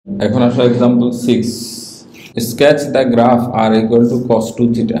এখন আসো example 6, sketch the graph r equal to cos 2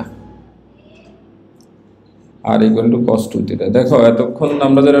 theta, r equal to cos 2 theta। দেখো এতক্ষণ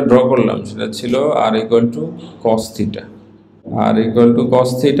আমরা যেটা ড্র করলাম সেটা ছিল r equal to cos theta। r equal to cos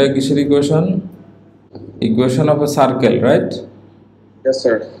theta কিসের equation? Equation of A circle, right? Yes,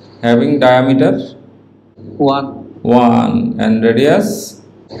 sir. Having diameter 1 and radius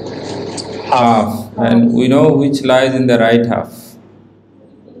half, and we know which lies in the right half.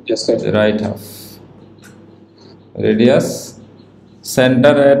 Yes, sir. The right half. Radius,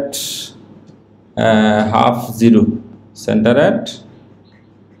 center at half zero. Center at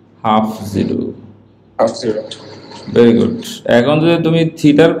half zero. Half zero. Very good. এখন যদি তুমি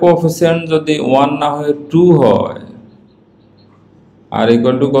থিটার coefficient যদি 1 না হয়ে 2 হয়, r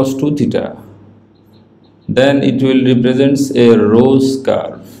equal to cos 2 theta, then it will represents a rose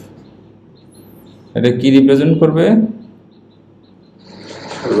curve. এটা কি রিপ্রেজেন্ট করবে?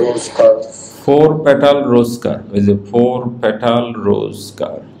 Rose curve. 4 petal rose curve is a 4 petal rose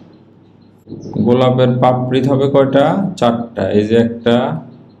curve. গোলাপের পাপড়ি হবে কয়টা? 4টা। এই যে একটা,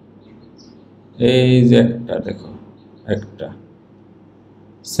 এই যে একটা, দেখো একটা।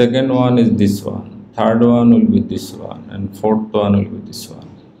 Second one is this one, third one will be this one, and fourth one will be this one.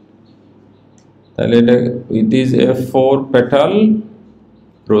 তাহলে এটা it is a 4 petal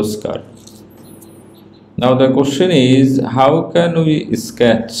rose curve. Now the question is, how can we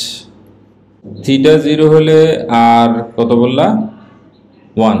sketch theta 0 হলে আর কত বললা?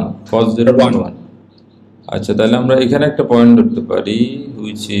 1, cos 0 1। আচ্ছা, তাহলে আমরা এখানে একটা পয়েন্ট ধরতে পারি,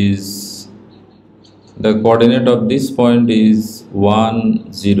 which is the coordinate of this point is 1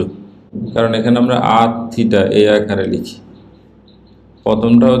 0, কারণ এখানে আমরা r theta এই আকারে লিখি।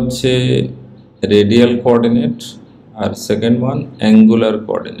 প্রথমটা হচ্ছে radial coordinate R second one angular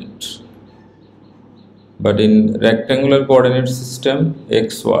coordinate. But in rectangular coordinate system, x,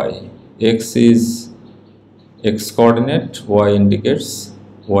 y, x is x coordinate, y indicates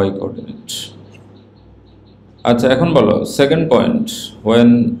y coordinate. আচ্ছা, এখন বলো second point, when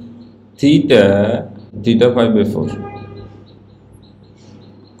theta 5/4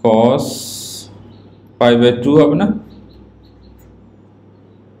 cos 5/2 হবে না?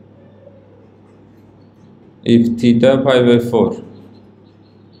 If theta 5/4,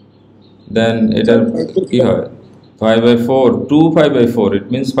 then এটা কি হয়? 5/4, 2 5/4, it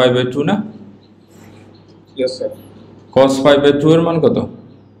means 5/2 না? Yes, sir. cos 5/2 এর মান কত?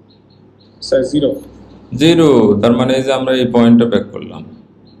 Sir, 0. 0। তার মানে এই যে আমরা এই পয়েন্টটা ব্যাক করলাম,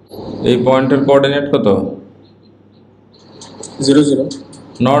 এই পয়েন্টের কোঅর্ডিনেট কত? 0 0.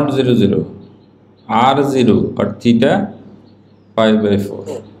 Not 0 0, r 0 R theta 5/4,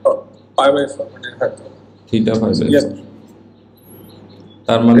 5/4 theta 5/4। Yes.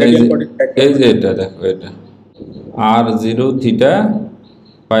 তার মানে এই যে এটা দেখো, এটা r 0 theta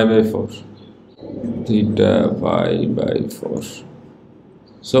 5/4, theta 5/4.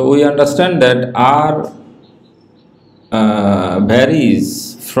 So we understand that r varies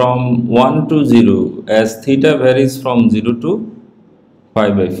from 1 to 0 as theta varies from 0 to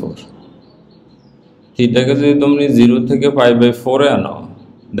 5/4. theta কে যদি তুমি 0 থেকে 5/4 এ আনো,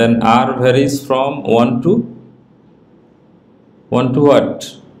 then r varies from 1 to what?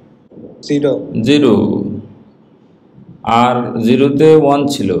 0। আর 0 তে 1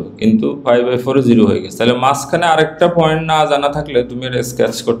 ছিল, কিন্তু 5/4 এ 0 হয়ে গেছে। তাহলে মাঝখানে আরেকটা পয়েন্ট না জানা থাকলে তুমি এটা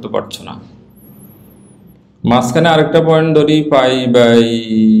স্কেচ করতে পারছো না। মাঝখানে আরেকটা পয়েন্ট ধরি,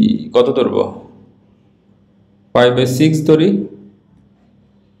 কত ধরবো? 5/6 ধরি,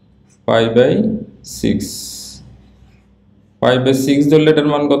 5/6। 5/6 ধরলে এটার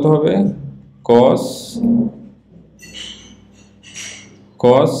মান কত হবে? cos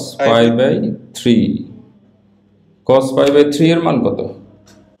 5/3। cos 5/3 এর মান কত?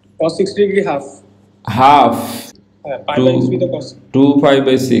 Cos 60 degree half. Half 5/3 the cos. 2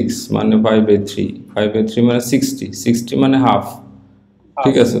 5/6 মানে 5/3, 5/3 মানে 60 মানে হাফ।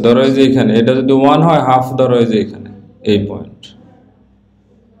 ঠিক আছে, ধরো এই যে এখানে এটা যদি 1 হয়, হাফ ধরো এই যে এখানে এই পয়েন্ট,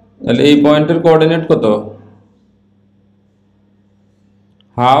 তাহলে এই পয়েন্টের কোঅর্ডিনেট কত?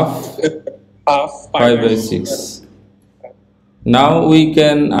 Half 5/6. Now we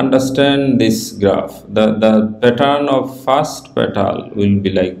can understand this graph. The pattern of first petal will be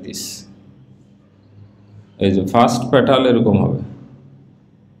like this. এই যে ফার্স্ট পেটাল এরকম হবে,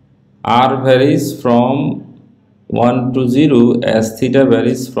 r varies from 1 to 0 as theta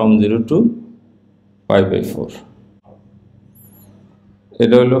varies from 0 to 5/4.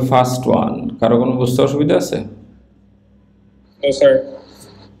 এটা হলো ফার্স্ট ওয়ান। কারো কোনো বুঝতে অসুবিধা আছে? No, sir.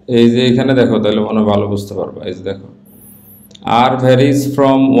 এই যে এখানে দেখো, তাহলে মনে ভালো বুঝতে পারবা। এই যে দেখো, r varies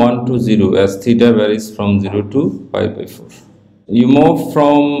from 1 to 0 as theta varies from 0 to 5/4. you move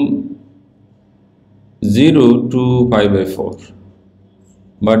from 0 to pi by 4,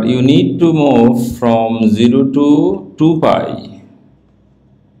 but you need to move from 0 to 2 pi.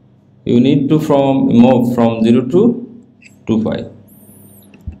 You need to move from 0 to 2 pi.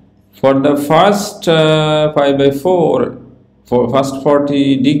 For the first pi by 4, for first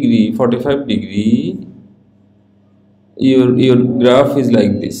 45 degree, your graph is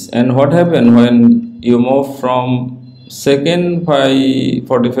like this. And what happens when you move from second pi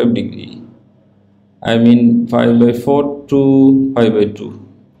 45 degree, I mean pi by 4 to pi by 2?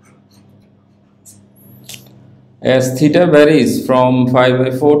 As theta varies from pi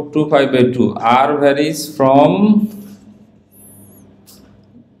by 4 to pi by 2, r varies from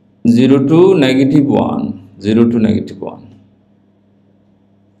 0 to negative 1. 0 to negative 1.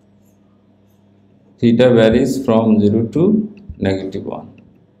 Theta varies from 0 to negative 1.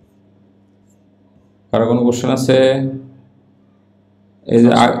 কারো কোনো question আছে? এই যে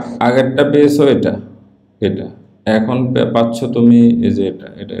আগেরটা পেয়েছো এটা এটা এখন পাচ্ছ তুমি এই যে এটা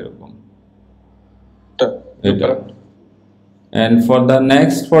এরকম এটা। And for the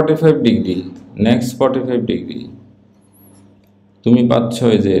next 45 degree তুমি পাচ্ছ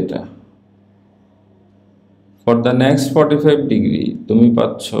এই যে এটা। For the next 45 degree তুমি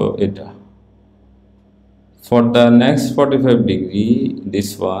পাচ্ছ এটা। For the next 45 degree, this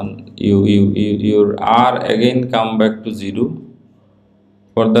one, your r again come back to 0.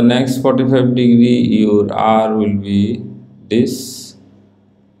 For the next 45 degree, your r will be this.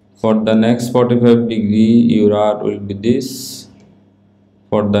 For the next 45 degree, your r will be this.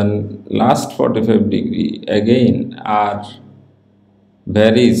 For the last 45 degree, again r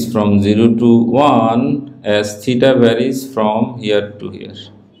varies from 0 to 1 as theta varies from here to here.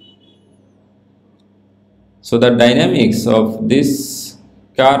 So the dynamics of this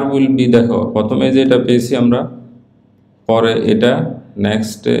curve will be, দেখো প্রথমে যেটা পেয়েছি আমরা, পরে এটা,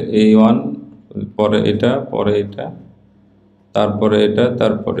 next a1, পরে এটা, পরে এটা, তারপরে এটা,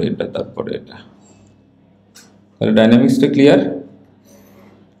 তারপরে এটা, তারপরে এটা। তাহলে ডাইনামিক্সটা ক্লিয়ার?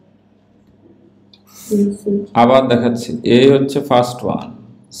 আবার দেখাচ্ছি। এ হচ্ছে first one,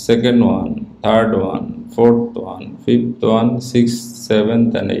 second one, third one, fourth one, fifth one, sixth, seventh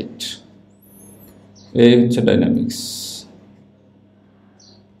and eight. এই হচ্ছে dynamics.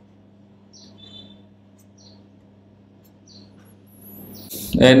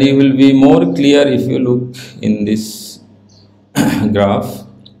 And you will be more clear if you look in this graph.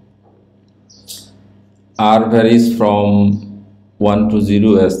 R varies from 1 to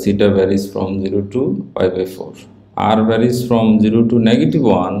 0 as theta varies from 0 to pi by 4. R varies from 0 to negative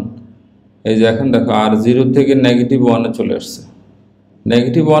 1. এই যে এখন দেখো R 0 থেকে negative 1 এ চলে আসছে।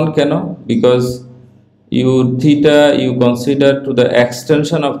 Negative 1 কেন? Because your theta you consider to the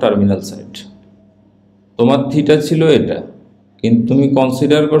extension of terminal side. তোমার theta ছিল এটা, কিন্তু তুমি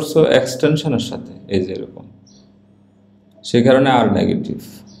কনসিডার করছো এক্সটেনশনের সাথে, এই যে এরকম, সে কারণে আর negative.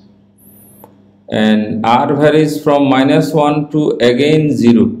 and r varies from -1 to again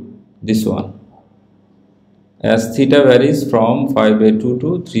 0, this one, as theta varies from 5 by 2 to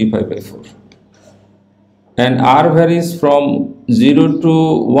 3 pi by 4. And r varies from 0 to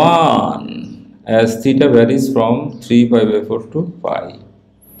 1 as theta varies from 3 pi by 4 to pi.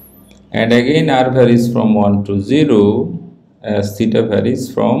 And again r varies from 1 to 0 as theta varies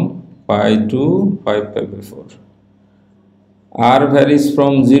from pi to 5 pi by 4. R varies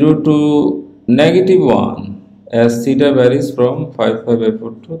from 0 to negative 1 as theta varies from 5 pi by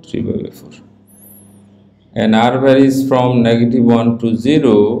 4 to 3 pi by 4. And r varies from negative 1 to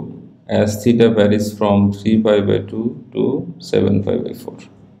 0 as theta varies from 3 pi by 2 to 7 pi by 4.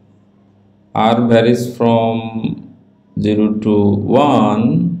 R varies from 0 to 1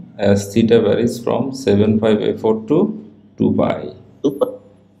 as theta varies from 7 pi by 4 to 2 pi.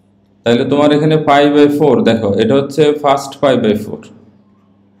 তাহলে তোমার এখানে pi by 4 দেখো, এটা হচ্ছে first pi by 4,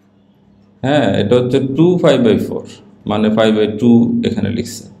 হ্যাঁ এটা হচ্ছে 2 pi by 4, মানে পাই বাই 2 এখানে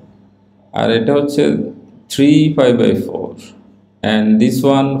লিখছে, আর এটা হচ্ছে 3 pi by 4, and this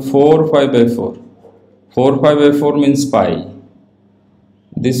one 4 pi by 4. 4 pi by 4 means pi.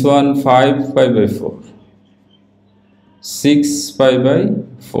 This one 5 pi by 4, 6 pi by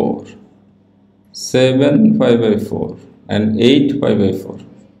 4, 7 pi by 4, and 8 pi by 4.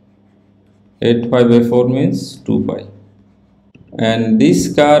 8 pi by 4 means 2 pi. And this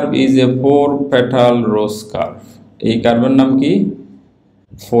curve is a 4 petal rose curve. এই কার্ভের নাম কি?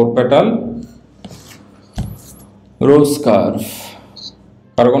 4 petal rose curve.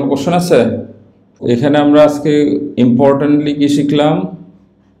 কারো কোনো question আছে? এখানে আমরা আজকে ইম্পর্টেন্টলি কি শিখলাম?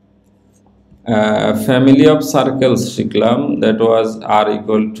 Family of circles শিখলাম, that was r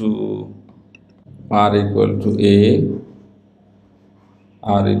equal to a,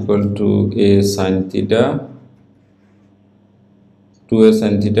 r equal to a sin theta, 2a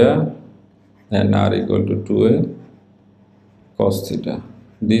sin theta, and r equal to 2a cos theta.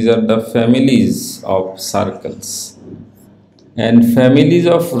 These are the families of circles. And families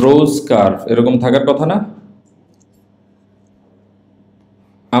of rose curve এরকম থাকার কথা না?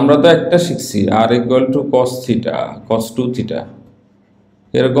 আমরা তো একটা শিখছি r equal to cos theta, cos 2 theta.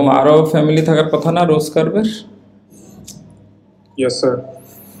 এরকম আরো ফ্যামিলি থাকার কথা না রোজ কার্ভের? Yes, sir.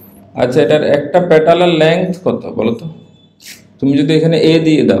 আচ্ছা, এটার একটা পেটালের লেংথ কত বলো তো? তুমি যদি এখানে a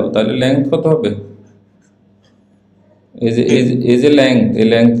দিয়ে দাও তাহলে লেংথ কত হবে? এই যে লেংথ, এই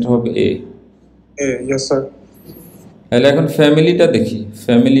লেংথটা হবে a. Yes, sir. তাহলে এখন ফ্যামিলিটা দেখি,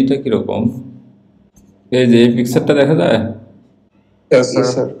 ফ্যামিলিটা কিরকম? এই যে এই পিকচারটা দেখা যায়? Yes,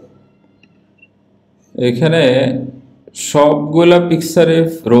 sir. এখানে সবগুলা পিকচারে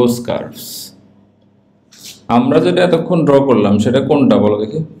রোজ কার্ভস। আমরা যেটা এতক্ষণ ড্র করলাম সেটা কোনটা বলো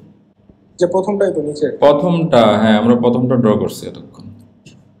দেখি? যে প্রথমটাই তো নিচে। প্রথমটা, হ্যাঁ আমরা প্রথমটা ড্র করছি এতক্ষণ,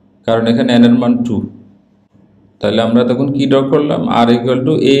 কারণ এখানে n এর মান 2। তাহলে আমরা তখন কি ড্র করলাম? r equal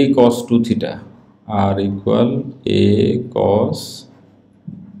to a cos 2 theta, r equal a cos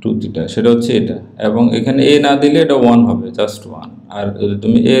 2 theta, সেটা হচ্ছে এটা। এবং এখানে a না দিলে এটা 1 হবে, জাস্ট 1। আর যদি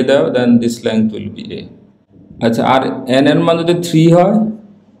তুমি a দাও দেন this length will be a। আচ্ছা, আর n এর মান যদি 3 হয়,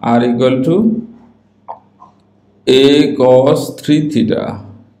 r equal to a cos 3 theta.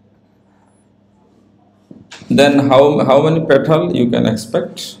 Then how many petal you can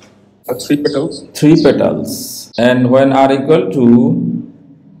expect? 3 petals. 3 petals. And when r equal to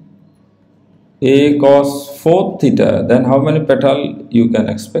a cos 4 theta, then how many petal you can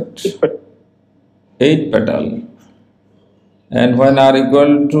expect? 8 petal. And when r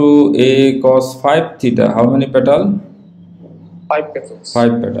equal to a cos 5 theta, how many petal? 5 petals.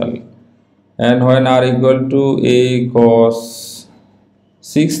 5 petal. And when r equal to a cos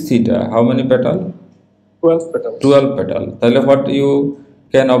 6 theta, how many petal? 12 petals. 12 petal. তাহলে what you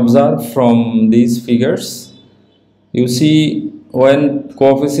can observe from these figures, you see when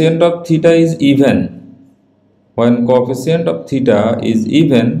coefficient of theta is even, when coefficient of theta is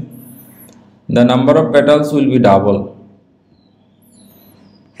even, the number of petals will be double.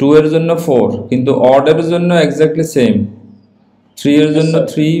 2 এর জন্য 4, কিন্তু odd এর জন্য exactly same. 3 এর জন্য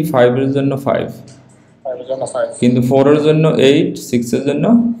 3, 5 এর জন্য 5, 5 এর জন্য 5, কিন্তু 4 এর জন্য 8, 6 এর জন্য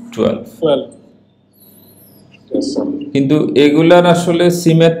 12। 12. Yes, sir. কিন্তু এগুলার আসলে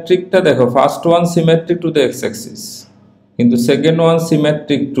সিমেট্রিকটা দেখো, first one symmetric to the x Axis, কিন্তু second one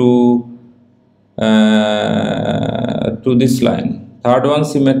symmetric to this line, third one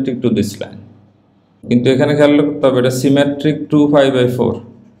symmetric to this line. কিন্তু এখানে খেয়াল করতে হবে এটা সিমেট্রিক টু 5/4,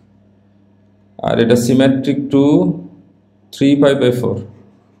 আর এটা symmetric two 3/4,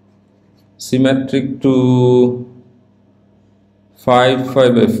 symmetric two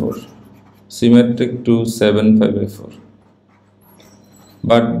 5/4, symmetric to 7/4,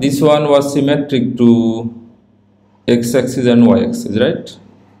 but this one was symmetric to x-axis and y-axis, right?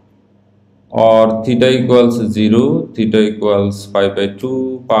 Or theta equals 0, theta equals 5/2,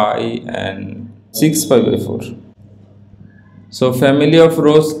 pi, and 6/4. So family of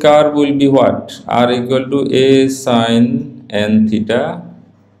rose curve will be what? R equal to a sin n theta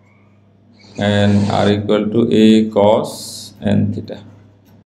and r equal to a cos n theta.